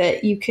day so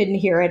that you couldn't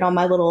hear it on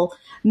my little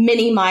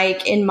mini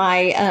mic in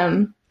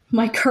my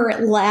my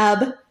current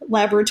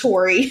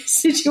laboratory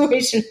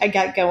situation I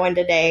got going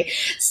today.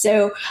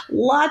 So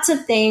lots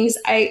of things.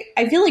 I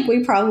feel like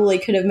we probably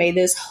could have made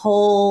this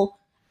whole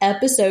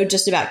episode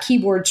just about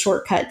keyboard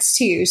shortcuts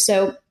too.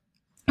 So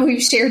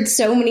we've shared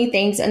so many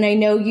things, and I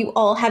know you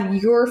all have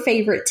your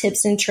favorite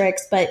tips and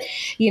tricks, but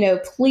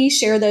please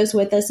share those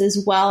with us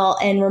as well.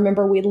 And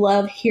remember, we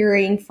love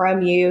hearing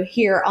from you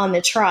here on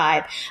the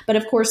tribe. But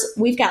of course,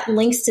 we've got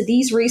links to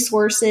these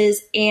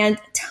resources and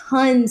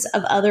tons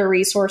of other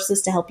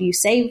resources to help you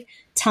save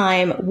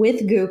time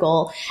with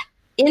Google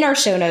in our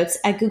show notes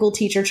at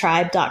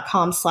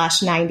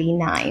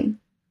googleteachertribe.com/99.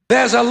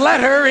 There's a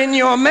letter in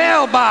your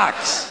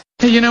mailbox.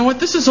 Hey, you know what?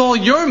 This is all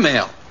your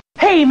mail.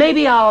 Hey,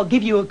 maybe I'll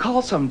give you a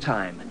call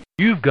sometime.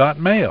 You've got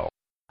mail.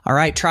 All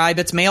right, tribe,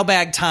 it's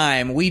mailbag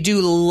time. We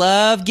do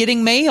love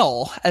getting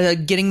mail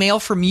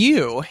from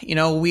you. You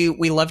know,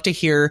 we love to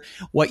hear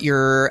what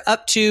you're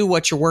up to,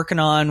 what you're working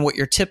on, what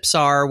your tips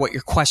are, what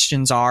your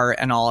questions are,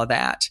 and all of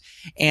that.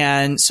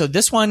 And so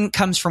this one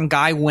comes from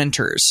Guy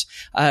Winters.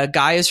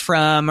 Guy is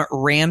from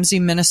Ramsey,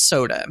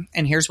 Minnesota.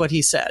 And here's what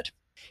he said.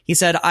 He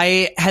said,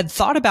 I had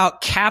thought about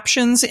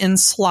captions in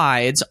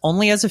slides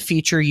only as a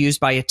feature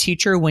used by a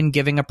teacher when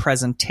giving a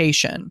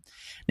presentation.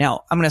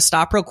 Now, I'm going to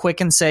stop real quick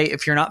and say,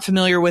 if you're not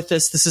familiar with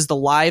this, this is the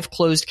live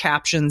closed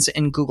captions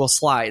in Google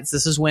Slides.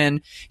 This is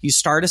when you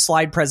start a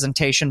slide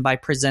presentation by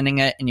presenting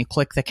it and you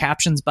click the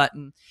captions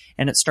button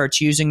and it starts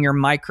using your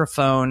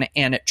microphone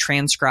and it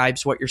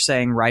transcribes what you're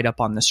saying right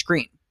up on the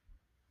screen.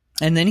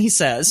 And then he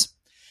says,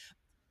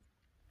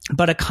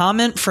 but a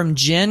comment from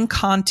Jen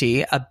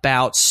Conti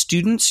about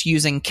students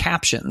using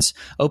captions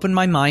opened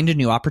my mind to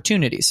new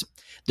opportunities.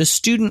 The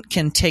student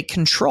can take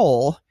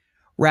control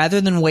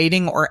rather than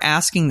waiting or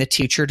asking the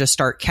teacher to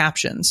start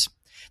captions.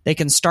 They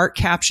can start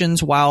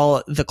captions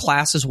while the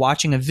class is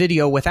watching a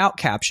video without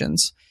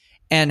captions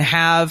and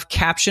have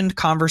captioned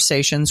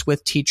conversations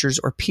with teachers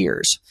or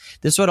peers.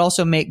 This would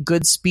also make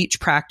good speech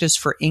practice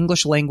for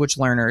English language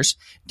learners,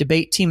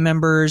 debate team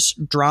members,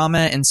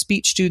 drama and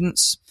speech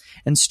students,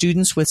 and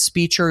students with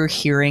speech or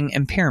hearing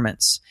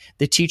impairments.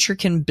 The teacher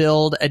can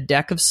build a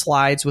deck of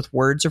slides with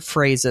words or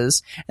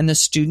phrases, and the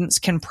students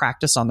can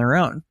practice on their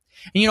own.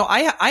 And, you know,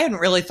 I hadn't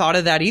really thought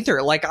of that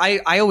either. Like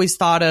I always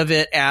thought of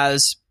it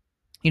as,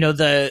 you know,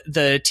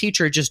 the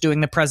teacher just doing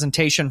the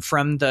presentation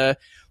from the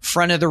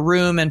front of the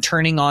room and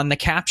turning on the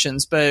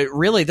captions. But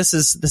really, this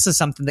is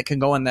something that can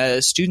go in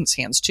the students'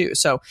 hands too.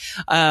 So,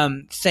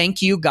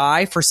 thank you,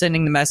 Guy, for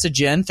sending the message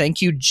in.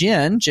 Thank you,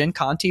 Jen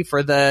Conti,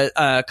 for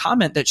the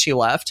comment that she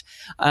left.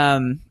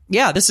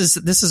 Yeah, this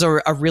is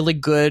a really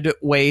good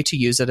way to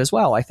use it as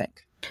well, I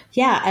think.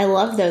 Yeah, I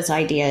love those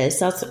ideas.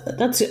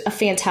 That's a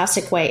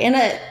fantastic way.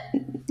 And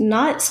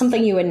not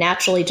something you would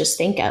naturally just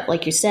think of.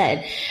 Like you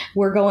said,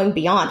 we're going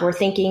beyond. We're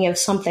thinking of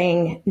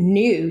something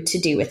new to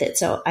do with it.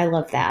 So I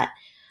love that.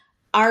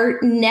 Our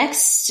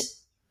next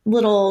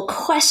little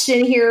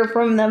question here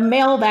from the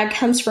mailbag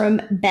comes from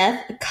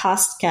Beth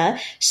Kostka.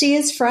 She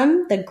is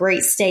from the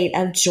great state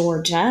of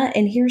Georgia.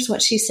 And here's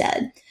what she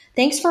said.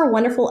 Thanks for a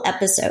wonderful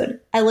episode.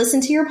 I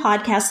listened to your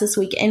podcast this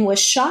week and was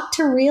shocked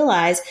to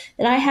realize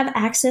that I have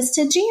access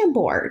to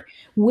Jamboard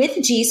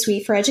with G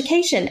Suite for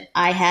Education.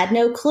 I had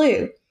no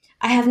clue.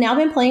 I have now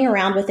been playing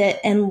around with it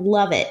and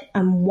love it.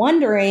 I'm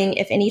wondering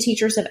if any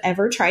teachers have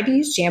ever tried to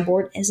use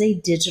Jamboard as a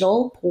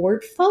digital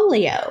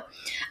portfolio.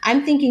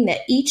 I'm thinking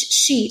that each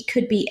sheet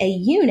could be a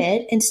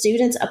unit and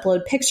students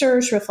upload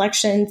pictures,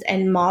 reflections,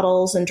 and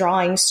models and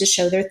drawings to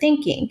show their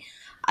thinking.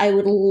 I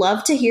would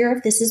love to hear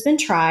if this has been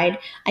tried.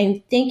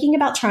 I'm thinking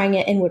about trying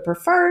it and would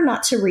prefer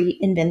not to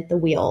reinvent the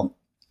wheel.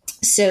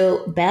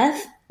 So,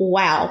 Beth,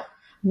 wow.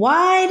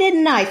 Why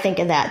didn't I think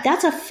of that?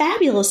 That's a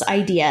fabulous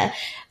idea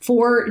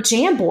for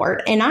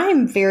Jamboard, and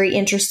I'm very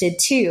interested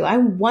too. I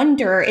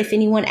wonder if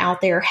anyone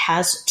out there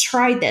has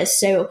tried this.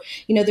 So,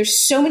 you know, there's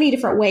so many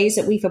different ways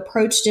that we've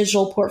approached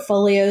digital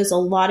portfolios. A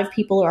lot of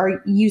people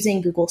are using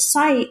Google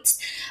Sites,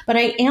 but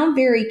I am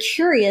very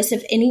curious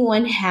if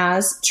anyone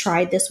has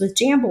tried this with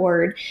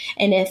Jamboard.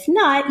 And if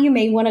not, you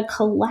may want to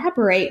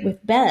collaborate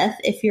with Beth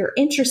if you're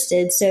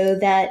interested so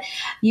that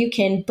you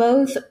can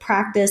both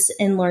practice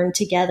and learn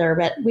together.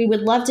 But we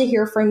would love to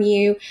hear from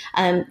you.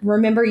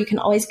 Remember, you can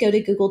always go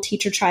to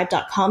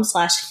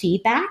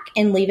googleteachertribe.com/feedback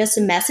and leave us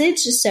a message.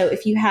 So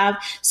if you have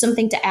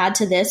something to add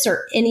to this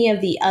or any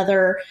of the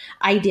other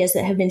ideas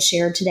that have been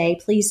shared today,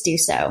 please do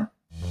so.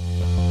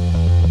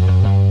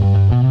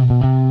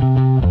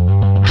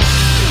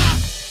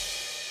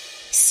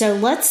 So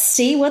let's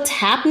see what's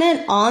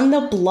happening on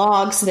the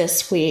blogs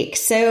this week.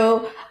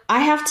 So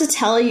I have to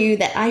tell you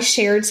that I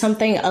shared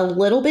something a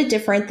little bit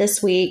different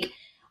this week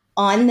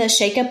on the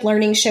Shake Up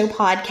Learning Show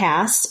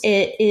podcast.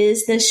 It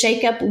is the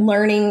Shake Up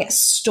Learning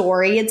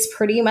story. It's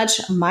pretty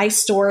much my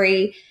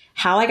story,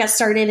 how I got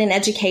started in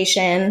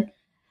education,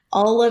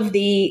 all of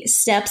the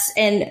steps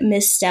and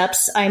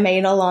missteps I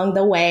made along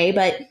the way.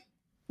 But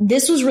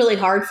this was really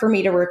hard for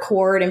me to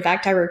record. In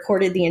fact, I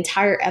recorded the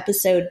entire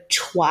episode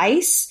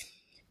twice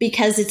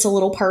because it's a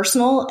little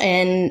personal,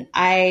 and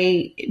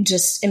I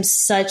just am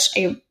such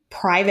a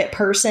private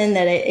person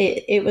that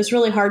it was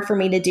really hard for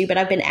me to do. But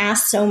I've been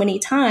asked so many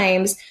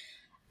times,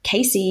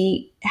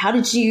 Kasey, how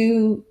did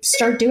you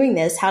start doing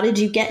this? How did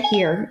you get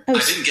here? Oh, I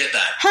didn't get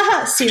that.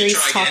 Haha,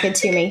 Siri's talking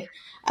to me.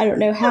 I don't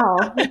know how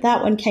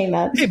that one came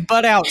up. Hey,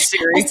 butt out,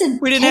 Siri.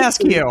 We didn't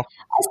ask you. I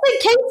said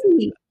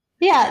Kasey.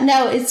 Yeah,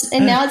 no,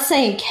 now it's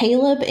saying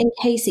Caleb and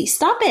Kasey.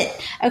 Stop it.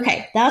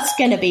 Okay, that's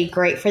going to be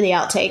great for the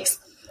outtakes.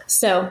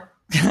 So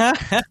let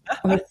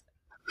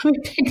me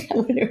pick that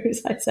one.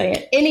 Was I saying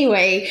it?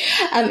 Anyway,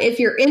 if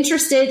you're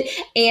interested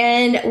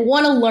and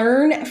want to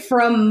learn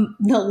from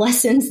the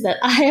lessons that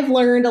I have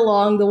learned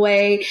along the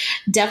way,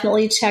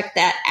 definitely check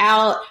that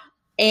out.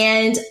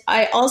 And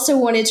I also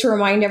wanted to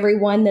remind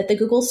everyone that the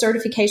Google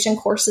certification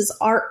courses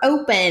are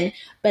open,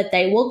 but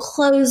they will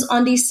close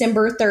on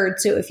December 3rd.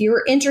 So if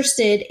you're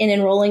interested in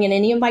enrolling in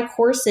any of my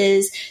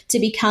courses to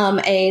become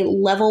a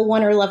level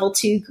 1 or level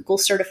 2 Google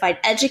certified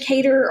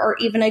educator or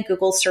even a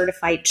Google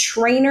certified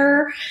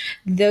trainer,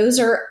 those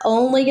are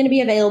only going to be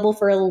available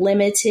for a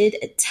limited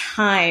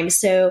time.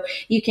 So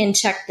you can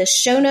check the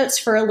show notes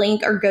for a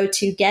link or go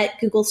to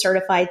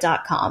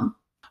getgooglecertified.com.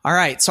 All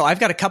right. So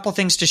I've got a couple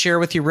things to share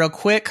with you real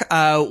quick.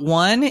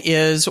 One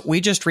is we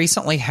just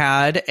recently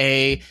had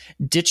a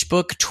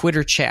Ditchbook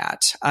Twitter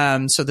chat.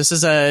 So this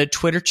is a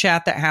Twitter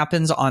chat that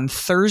happens on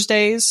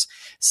Thursdays,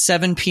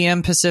 7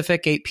 p.m.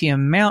 Pacific, 8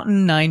 p.m.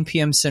 Mountain, 9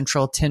 p.m.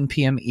 Central, 10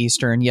 p.m.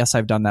 Eastern. Yes,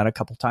 I've done that a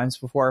couple times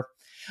before.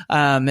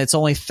 It's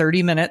only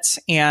 30 minutes.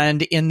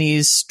 And in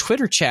these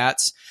Twitter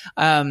chats,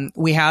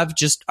 we have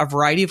just a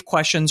variety of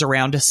questions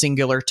around a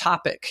singular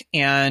topic.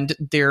 And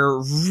they're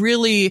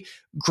really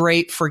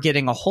great for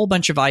getting a whole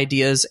bunch of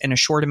ideas in a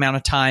short amount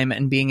of time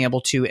and being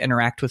able to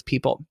interact with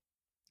people.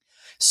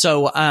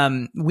 So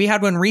we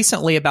had one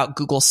recently about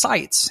Google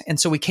Sites. And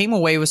so we came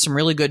away with some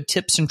really good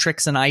tips and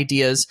tricks and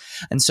ideas.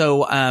 And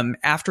so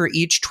after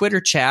each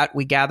Twitter chat,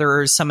 we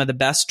gather some of the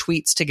best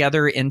tweets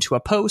together into a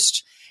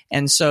post.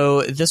 And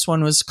so this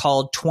one was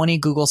called 20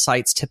 Google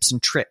Sites Tips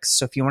and Tricks.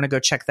 So if you want to go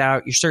check that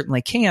out, you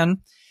certainly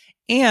can.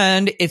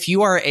 And if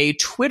you are a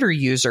Twitter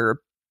user,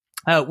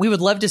 we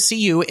would love to see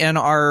you in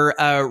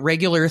our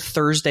regular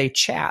Thursday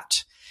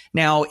chat.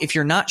 Now, if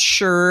you're not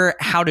sure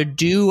how to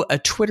do a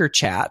Twitter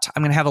chat,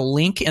 I'm going to have a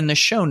link in the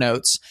show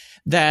notes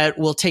that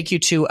will take you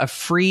to a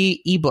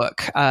free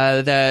ebook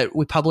that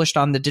we published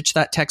on the Ditch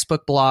That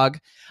Textbook blog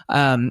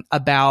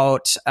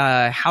about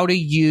how to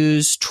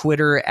use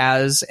Twitter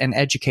as an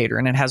educator.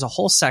 And it has a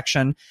whole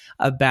section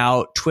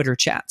about Twitter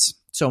chats.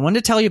 So I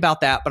wanted to tell you about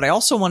that, but I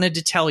also wanted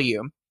to tell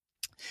you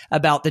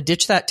about the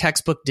Ditch That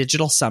Textbook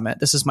Digital Summit.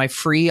 This is my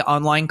free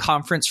online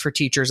conference for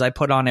teachers I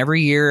put on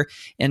every year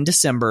in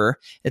December.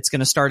 It's going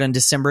to start on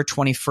December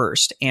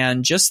 21st.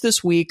 And just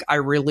this week, I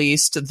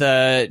released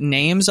the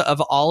names of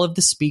all of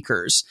the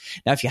speakers.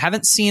 Now, if you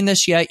haven't seen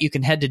this yet, you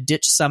can head to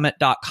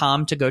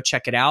ditchsummit.com to go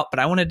check it out. But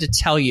I wanted to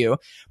tell you,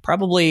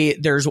 probably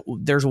there's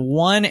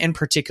one in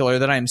particular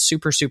that I'm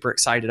super, super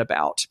excited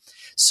about.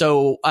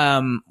 So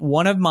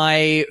one of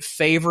my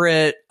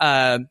favorite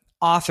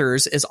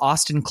authors is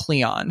Austin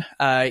Kleon.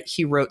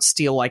 He wrote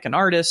Steal Like an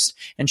Artist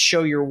and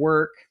Show Your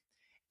Work.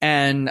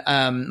 And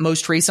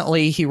most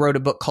recently, he wrote a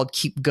book called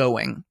Keep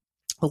Going.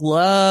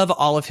 Love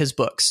all of his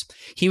books.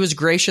 He was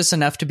gracious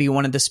enough to be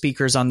one of the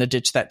speakers on the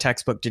Ditch That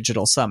Textbook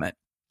Digital Summit.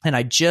 And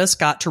I just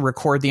got to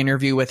record the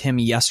interview with him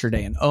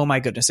yesterday. And oh my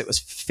goodness, it was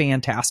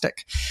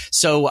fantastic.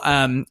 So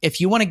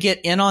if you want to get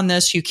in on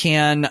this, you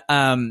can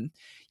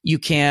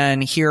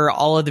hear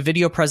all of the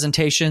video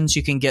presentations.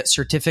 You can get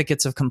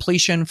certificates of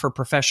completion for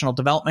professional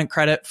development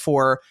credit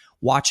for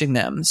watching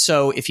them.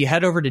 So if you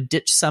head over to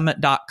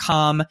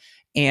ditchsummit.com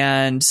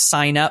and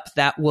sign up,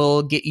 that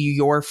will get you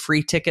your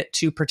free ticket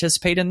to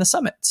participate in the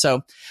summit.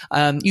 So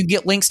you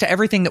get links to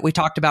everything that we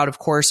talked about, of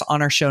course,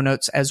 on our show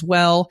notes as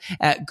well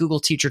at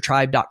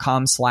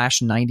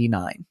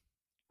googleteachertribe.com/99.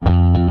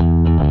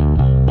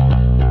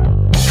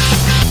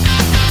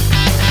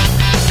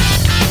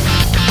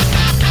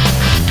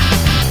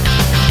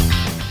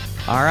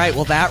 All right,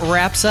 well, that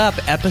wraps up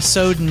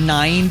episode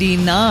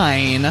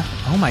 99.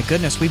 Oh my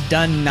goodness, we've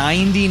done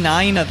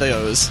 99 of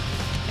those.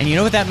 And you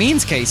know what that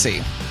means,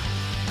 Kasey?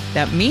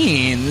 That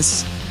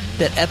means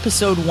that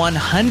episode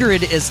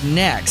 100 is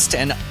next.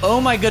 And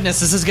oh my goodness,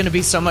 this is going to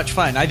be so much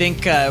fun. I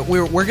think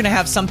we're going to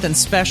have something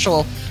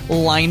special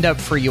lined up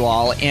for you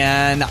all.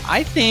 And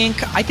I think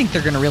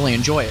they're going to really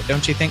enjoy it.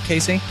 Don't you think,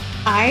 Kasey?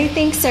 I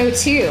think so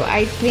too.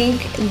 I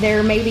think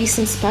there may be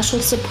some special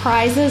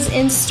surprises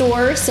in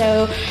store,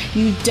 so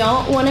you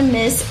don't want to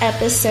miss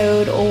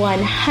episode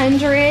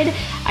 100.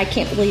 I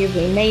can't believe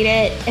we made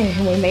it,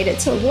 and we made it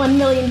to 1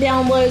 million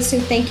downloads,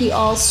 so thank you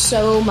all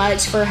so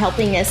much for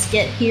helping us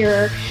get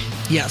here.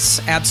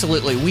 Yes,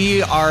 absolutely.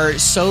 We are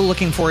so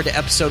looking forward to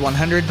episode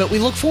 100, but we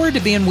look forward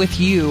to being with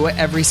you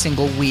every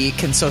single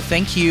week, and so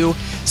thank you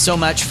so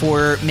much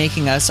for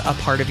making us a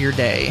part of your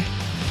day.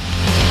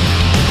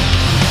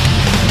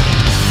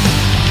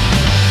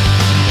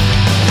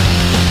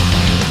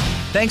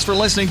 Thanks for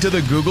listening to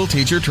the Google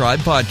Teacher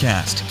Tribe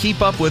podcast.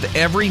 Keep up with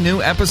every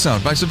new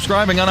episode by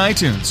subscribing on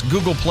iTunes,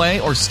 Google Play,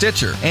 or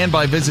Stitcher, and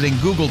by visiting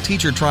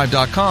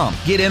googleteachertribe.com.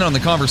 Get in on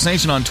the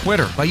conversation on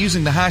Twitter by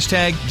using the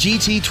hashtag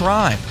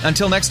GTTribe.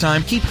 Until next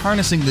time, keep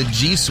harnessing the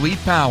G Suite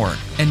power,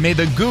 and may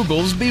the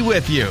Googles be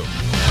with you.